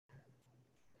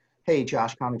Hey,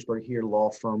 Josh Konigsberg here,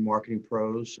 law firm Marketing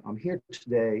Pros. I'm here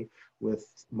today with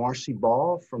Marcy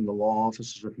Ball from the law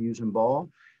offices of Hughes and Ball.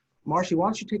 Marcy, why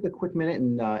don't you take a quick minute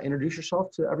and introduce yourself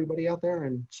to everybody out there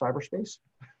in cyberspace?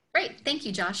 Great. Thank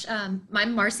you, Josh. I'm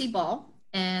Marcy Ball,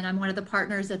 and I'm one of the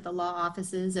partners at the law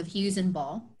offices of Hughes and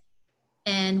Ball.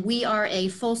 And we are a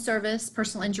full service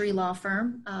personal injury law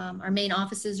firm. Our main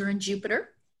offices are in Jupiter,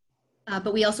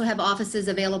 but we also have offices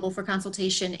available for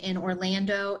consultation in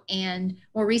Orlando. And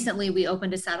more recently, we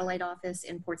opened a satellite office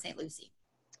in Port St. Lucie.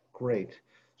 Great.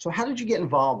 So how did you get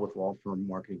involved with law firm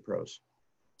Marketing Pros?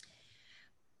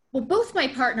 Well, both my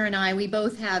partner and I, we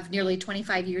both have nearly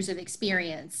 25 years of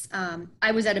experience.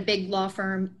 I was at a big law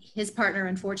firm. His partner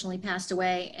unfortunately passed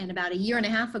away. And about a year and a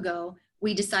half ago,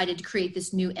 we decided to create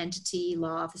this new entity,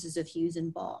 Law Offices of Hughes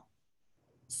and Ball.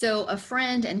 So a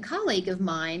friend and colleague of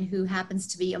mine who happens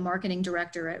to be a marketing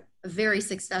director at a very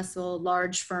successful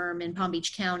large firm in Palm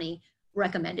Beach County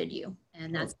recommended you.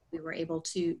 And that's how we were able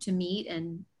to meet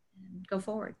and go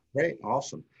forward. Great,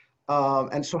 awesome.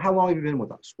 And so how long have you been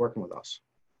with us, working with us?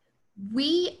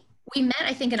 We met,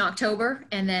 I think, in October,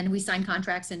 and then we signed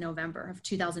contracts in November of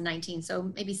 2019.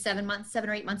 So maybe 7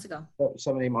 or 8 months ago.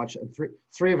 7, 8 months, and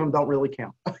three of them don't really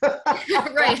count.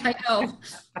 Right, I know.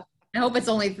 I hope it's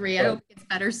only 3. I hope it gets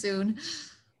better soon.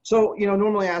 So,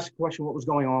 normally I ask a question, what was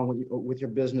going on with your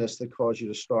business that caused you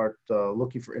to start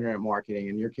looking for internet marketing?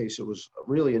 In your case, it was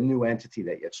really a new entity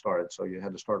that you had started. So you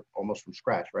had to start almost from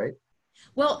scratch, right?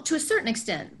 Well, to a certain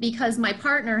extent, because my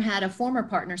partner had a former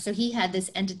partner, so he had this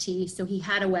entity, so he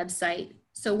had a website.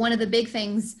 So one of the big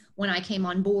things when I came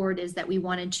on board is that we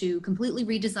wanted to completely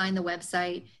redesign the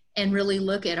website and really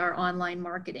look at our online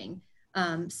marketing.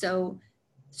 So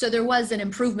there was an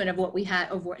improvement of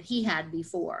what he had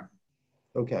before.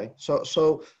 Okay,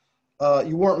 so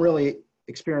you weren't really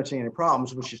experiencing any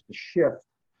problems, it was just a shift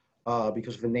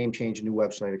because of a name change, a new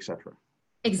website, etc.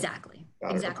 Exactly.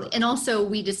 Okay. And also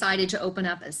we decided to open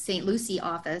up a St. Lucie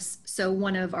office. So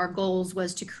one of our goals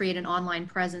was to create an online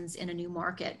presence in a new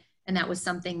market. And that was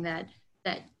something that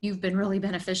you've been really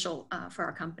beneficial for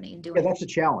our company in doing. Yeah, that's a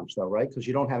challenge though, right? Because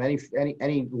you don't have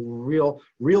any real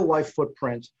life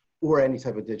footprint or any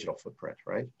type of digital footprint,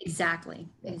 right? Exactly.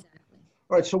 Yeah. Exactly.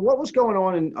 All right. So what was going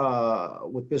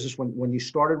on with business when you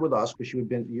started with us? Because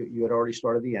you had already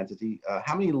started the entity.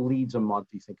 How many leads a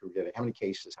month do you think you were getting? How many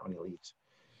cases? How many leads?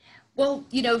 Well,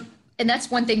 and that's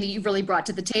one thing that you've really brought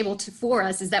to the table for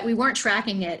us is that we weren't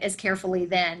tracking it as carefully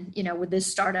then, with this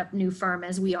startup new firm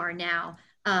as we are now.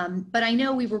 But I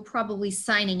know we were probably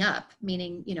signing up,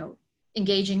 meaning,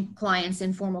 engaging clients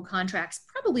in formal contracts,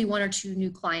 probably 1 or 2 new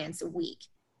clients a week.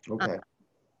 Okay.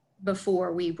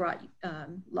 Before we brought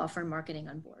law firm marketing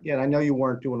on board. Yeah, and I know you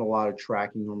weren't doing a lot of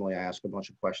tracking. Normally I ask a bunch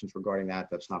of questions regarding that.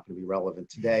 That's not going to be relevant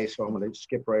today. So I'm going to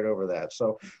skip right over that.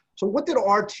 So what did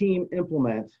our team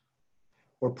implement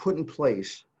or put in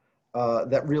place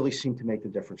that really seemed to make the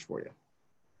difference for you?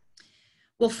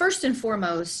 Well, first and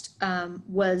foremost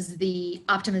was the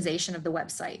optimization of the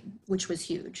website, which was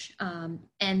huge.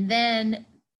 And then,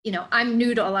 I'm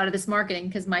new to a lot of this marketing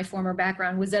because my former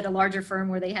background was at a larger firm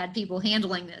where they had people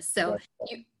handling this. So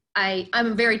I'm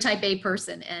a very type A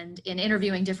person, and in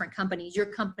interviewing different companies, your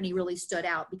company really stood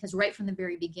out because right from the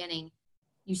very beginning,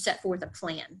 you set forth a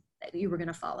plan that you were going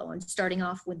to follow, and starting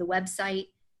off with the website,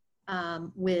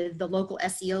 with the local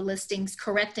SEO listings,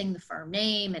 correcting the firm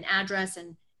name and address,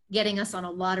 and getting us on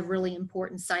a lot of really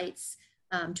important sites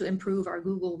to improve our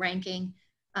Google ranking,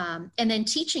 and then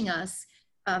teaching us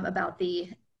about the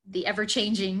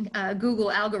ever-changing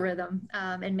Google algorithm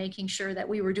and making sure that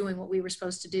we were doing what we were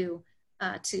supposed to do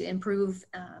to improve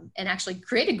and actually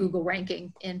create a Google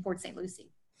ranking in Port St.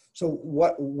 Lucie. So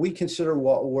what we consider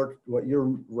what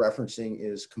you're referencing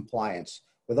is compliance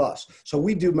with us. So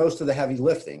we do most of the heavy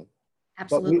lifting.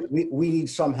 Absolutely. But we need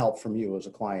some help from you as a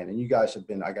client, and you guys have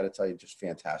been, I got to tell you, just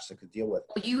fantastic to deal with.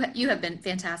 You have been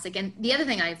fantastic. And the other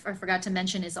thing I forgot to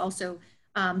mention is also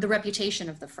the reputation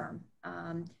of the firm.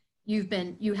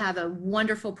 You have a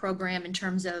wonderful program in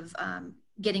terms of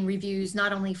getting reviews,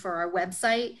 not only for our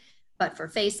website, but for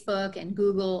Facebook and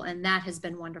Google, and that has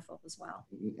been wonderful as well.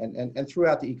 And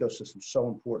throughout the ecosystem, so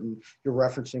important. You're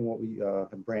referencing what we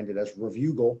have branded as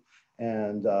Reviewgle.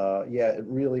 And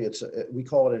we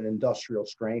call it an industrial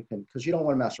strength, and because you don't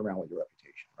want to mess around with your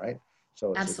reputation, right?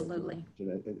 So it's absolutely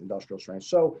an industrial strength.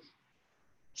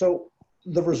 So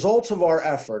the results of our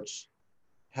efforts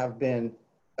have been.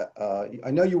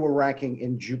 I know you were ranking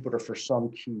in Jupiter for some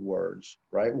keywords,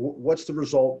 right? What's the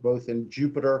result both in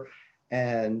Jupiter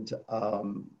and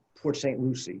Port St.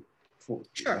 Lucie?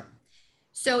 Sure.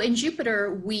 So in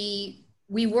Jupiter, we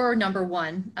we were number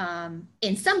one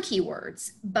in some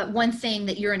keywords, but one thing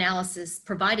that your analysis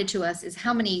provided to us is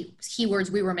how many keywords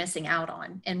we were missing out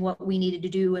on and what we needed to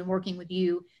do in working with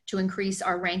you to increase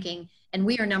our ranking. And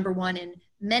we are number one in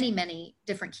many, many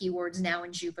different keywords now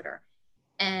in Jupiter.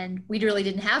 And we really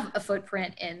didn't have a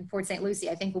footprint in Port St. Lucie.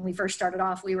 I think when we first started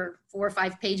off, we were 4 or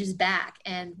 5 pages back,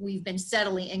 and we've been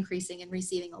steadily increasing and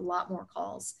receiving a lot more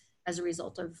calls as a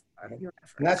result of your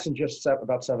efforts. And that's in just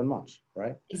about 7 months,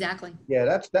 right? Exactly. Yeah,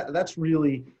 that's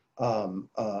really kind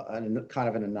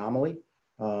of an anomaly.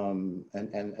 And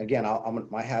again,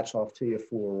 my hat's off to you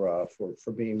for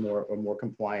being a more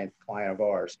compliant client of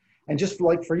ours. And just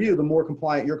like for you, the more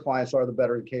compliant your clients are, the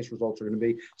better the case results are going to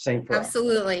be. Same for us.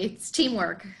 Absolutely, it's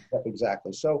teamwork. Yeah,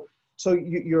 exactly. So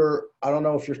you're, I don't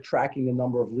know if you're tracking the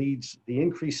number of leads, the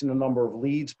increase in the number of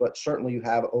leads, but certainly you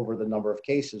have over the number of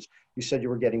cases. You said you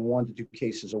were getting 1 to 2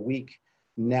 cases a week.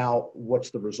 Now,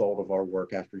 what's the result of our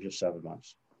work after just 7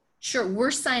 months? Sure, we're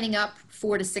signing up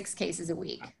 4 to 6 cases a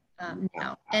week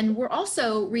now. And we're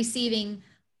also receiving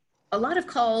a lot of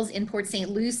calls in Port St.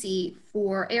 Lucie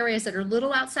for areas that are a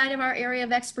little outside of our area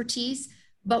of expertise,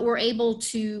 but we're able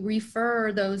to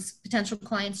refer those potential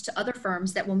clients to other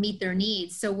firms that will meet their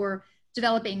needs. So we're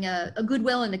developing a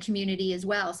goodwill in the community as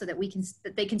well, so that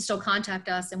they can still contact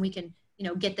us and we can,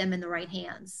 get them in the right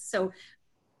hands. So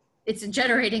it's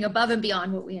generating above and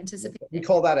beyond what we anticipated. We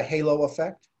call that a halo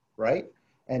effect, right?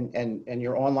 And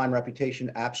your online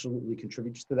reputation absolutely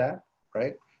contributes to that,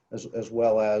 right? As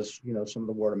well as, some of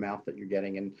the word of mouth that you're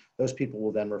getting, and those people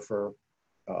will then refer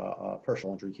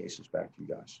personal injury cases back to you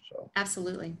guys. So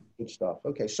absolutely. Good stuff.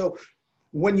 Okay. So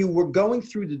when you were going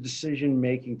through the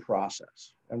decision-making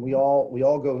process, and we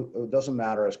all go, it doesn't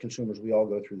matter, as consumers, we all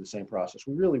go through the same process.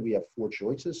 We have 4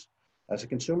 choices as a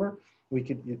consumer.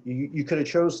 You could have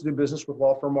chose to do business with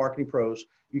Law Firm Marketing Pros.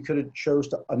 You could have chose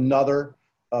to another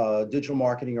digital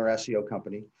marketing or SEO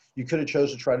company. You could have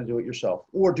chose to try to do it yourself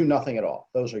or do nothing at all.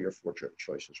 Those are your 4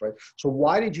 choices, right? So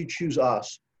why did you choose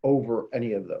us over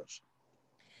any of those?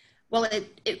 Well,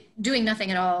 doing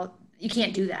nothing at all, you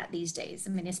can't do that these days. I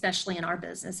mean, especially in our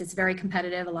business, it's very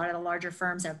competitive. A lot of the larger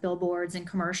firms have billboards and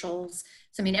commercials.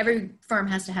 So, I mean, every firm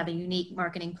has to have a unique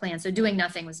marketing plan. So doing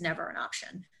nothing was never an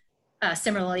option.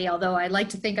 Similarly, although I like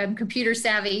to think I'm computer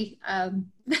savvy,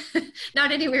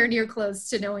 not anywhere near close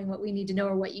to knowing what we need to know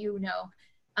or what you know.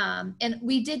 And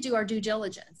we did do our due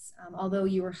diligence, although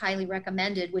you were highly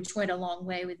recommended, which went a long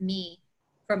way with me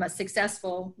from a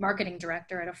successful marketing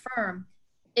director at a firm.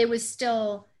 It was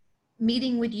still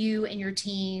meeting with you and your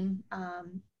team,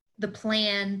 the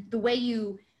plan, the way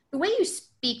you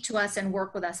speak to us and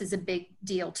work with us is a big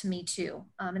deal to me too.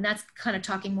 And that's kind of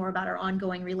talking more about our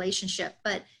ongoing relationship.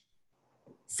 But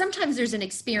sometimes there's an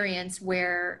experience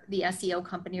where the SEO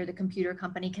company or the computer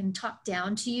company can talk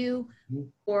down to you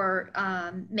or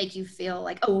make you feel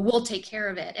like, oh, well, we'll take care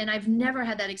of it. And I've never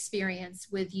had that experience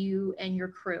with you and your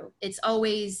crew. It's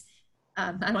always,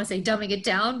 I don't want to say dumbing it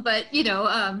down, but,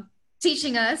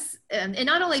 teaching us, and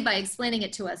not only by explaining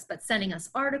it to us, but sending us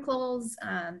articles,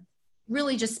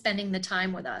 really just spending the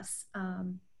time with us.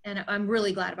 And I'm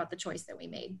really glad about the choice that we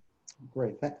made.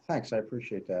 Great. Thanks. I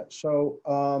appreciate that. So,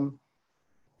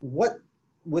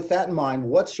 with that in mind,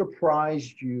 what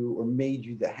surprised you or made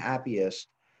you the happiest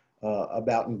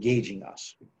about engaging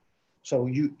us? So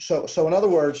in other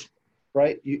words,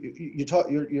 right?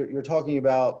 You're talking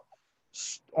about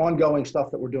ongoing stuff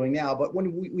that we're doing now, but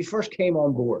when we first came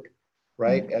on board,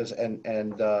 right?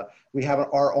 Mm-hmm. We have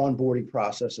our onboarding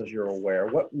process, as you're aware.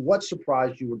 What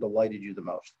surprised you or delighted you the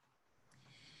most?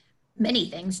 Many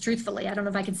things, truthfully. I don't know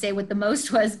if I could say what the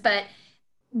most was, but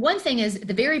one thing is at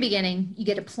the very beginning, you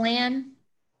get a plan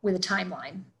with a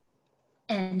timeline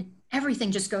and everything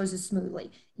just goes as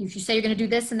smoothly. If you say you're going to do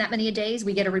this in that many days,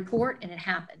 we get a report and it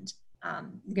happened.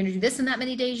 You're going to do this in that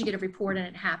many days, you get a report and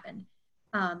it happened.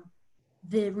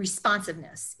 The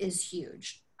responsiveness is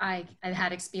huge. I've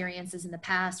had experiences in the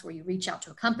past where you reach out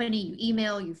to a company, you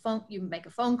email, you make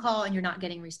a phone call and you're not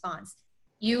getting response.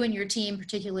 You and your team,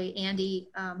 particularly Andy,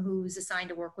 who's assigned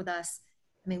to work with us,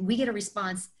 I mean, we get a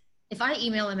response. If I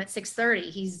email him at 6:30,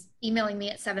 he's emailing me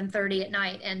at 7:30 at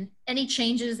night, and any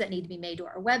changes that need to be made to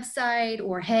our website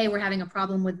or, hey, we're having a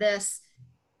problem with this,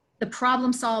 the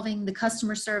problem solving, the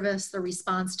customer service, the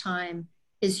response time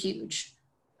is huge.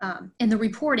 And the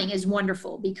reporting is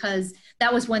wonderful, because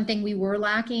that was one thing we were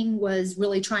lacking, was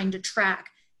really trying to track,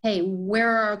 hey,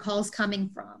 where are our calls coming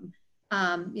from?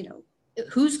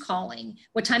 Who's calling?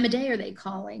 What time of day are they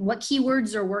calling? What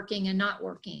keywords are working and not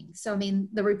working? So, I mean,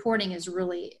 the reporting is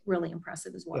really, really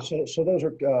impressive as well. So those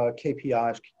are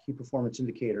KPIs, key performance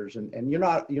indicators, and you're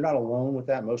not alone with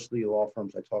that. Most of the law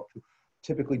firms I talk to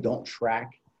typically don't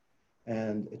track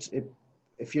And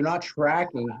if you're not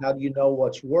tracking, how do you know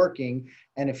what's working?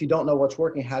 And if you don't know what's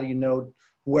working, how do you know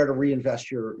where to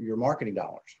reinvest your marketing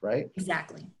dollars, right?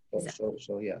 Exactly. Exactly.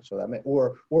 So that may,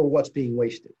 or what's being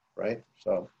wasted, right?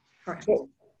 So, Correct. so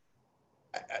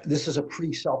this is a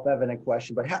pretty self-evident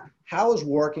question, but how has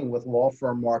working with law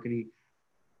firm marketing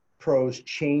pros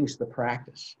changed the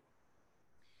practice?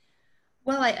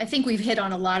 Well, I think we've hit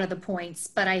on a lot of the points,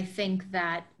 but I think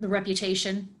that the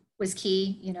reputation was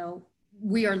key. You know,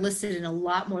 we are listed in a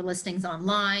lot more listings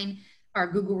online. Our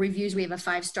Google reviews, we have a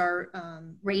 5-star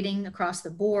rating across the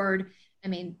board. I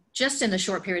mean, just in the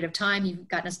short period of time, you've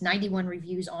gotten us 91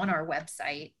 reviews on our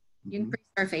website. You increased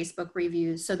our Facebook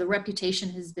reviews. So the reputation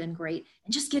has been great.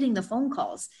 And just getting the phone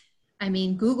calls. I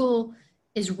mean, Google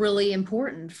is really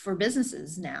important for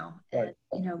businesses now. Right.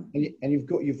 And, you know,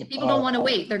 you've people don't want to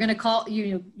wait. They're going to call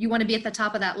you. You want to be at the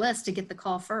top of that list to get the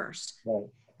call first. Right.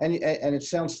 And it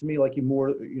sounds to me like you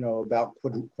more, about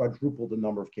quadrupled the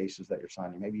number of cases that you're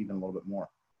signing, maybe even a little bit more.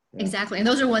 Yeah. Exactly. And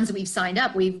those are ones that we've signed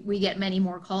up. We get many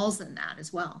more calls than that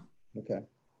as well. Okay.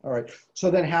 All right. So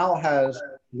then how has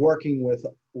working with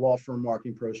law firm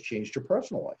marketing pros changed your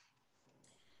personal life?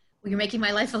 Well, you're making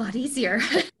my life a lot easier.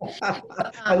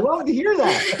 I love to hear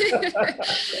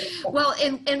that. Well,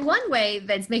 in one way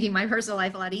that's making my personal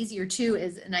life a lot easier too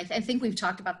is, and I think we've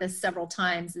talked about this several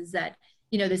times, is that,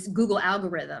 this Google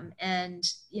algorithm and,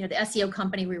 the SEO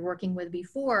company we were working with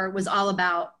before was all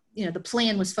about, the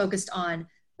plan was focused on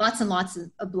lots and lots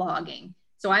of blogging.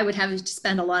 So I would have to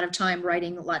spend a lot of time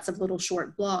writing lots of little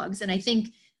short blogs. And I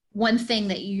think one thing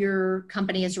that your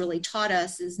company has really taught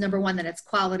us is, number one, that it's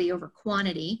quality over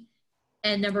quantity.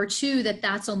 And number two, that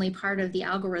that's only part of the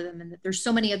algorithm, and that there's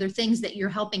so many other things that you're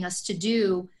helping us to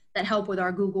do that help with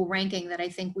our Google ranking that I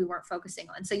think we weren't focusing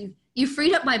on. So you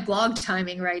freed up my blog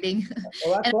timing writing.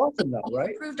 Well, that's awesome though,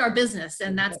 right? Improved our business,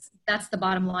 and that's the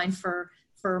bottom line for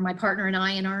my partner and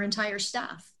I and our entire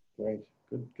staff. Great,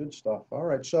 good stuff. All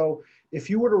right, so if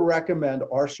you were to recommend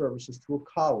our services to a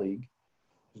colleague,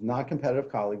 a non-competitive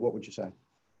colleague, what would you say?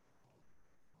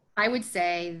 I would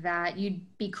say that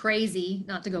you'd be crazy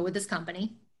not to go with this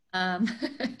company.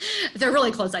 If they're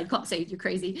really close, I'd say you're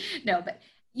crazy. No, but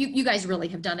you guys really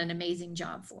have done an amazing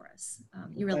job for us.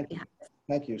 You really have.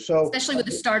 Thank you. So, especially with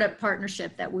the startup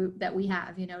partnership that we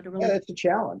have, to really. Yeah, it's a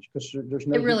challenge because there's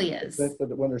no. It really is.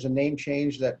 When there's a name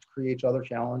change, that creates other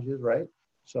challenges, right?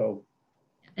 So.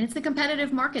 And it's a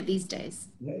competitive market these days.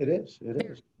 Yeah, it is. It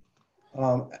is.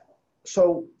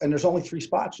 So, and there's only 3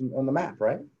 spots on the map,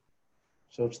 right?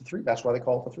 So it's the 3. That's why they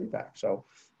call it the 3-pack. So,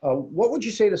 what would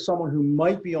you say to someone who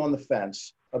might be on the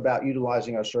fence about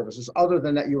utilizing our services, other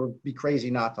than that you would be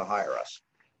crazy not to hire us?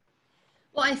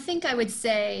 Well, I think I would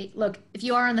say, look, if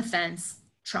you are on the fence,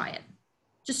 try it.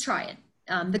 Just try it.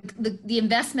 The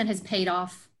investment has paid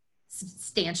off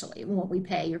substantially in what we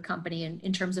pay your company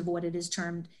in terms of what it is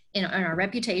termed in our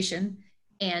reputation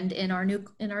and in our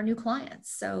new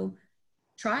clients. So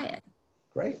try it.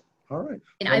 Great. All right.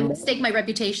 And I would stake my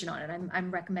reputation on it.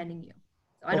 I'm recommending you.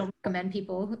 So I don't recommend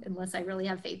people unless I really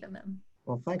have faith in them.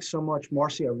 Well, thanks so much,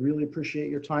 Marcy. I really appreciate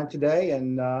your time today,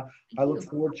 and I look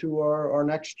forward to our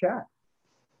next chat.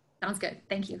 Sounds good.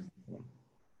 Thank you.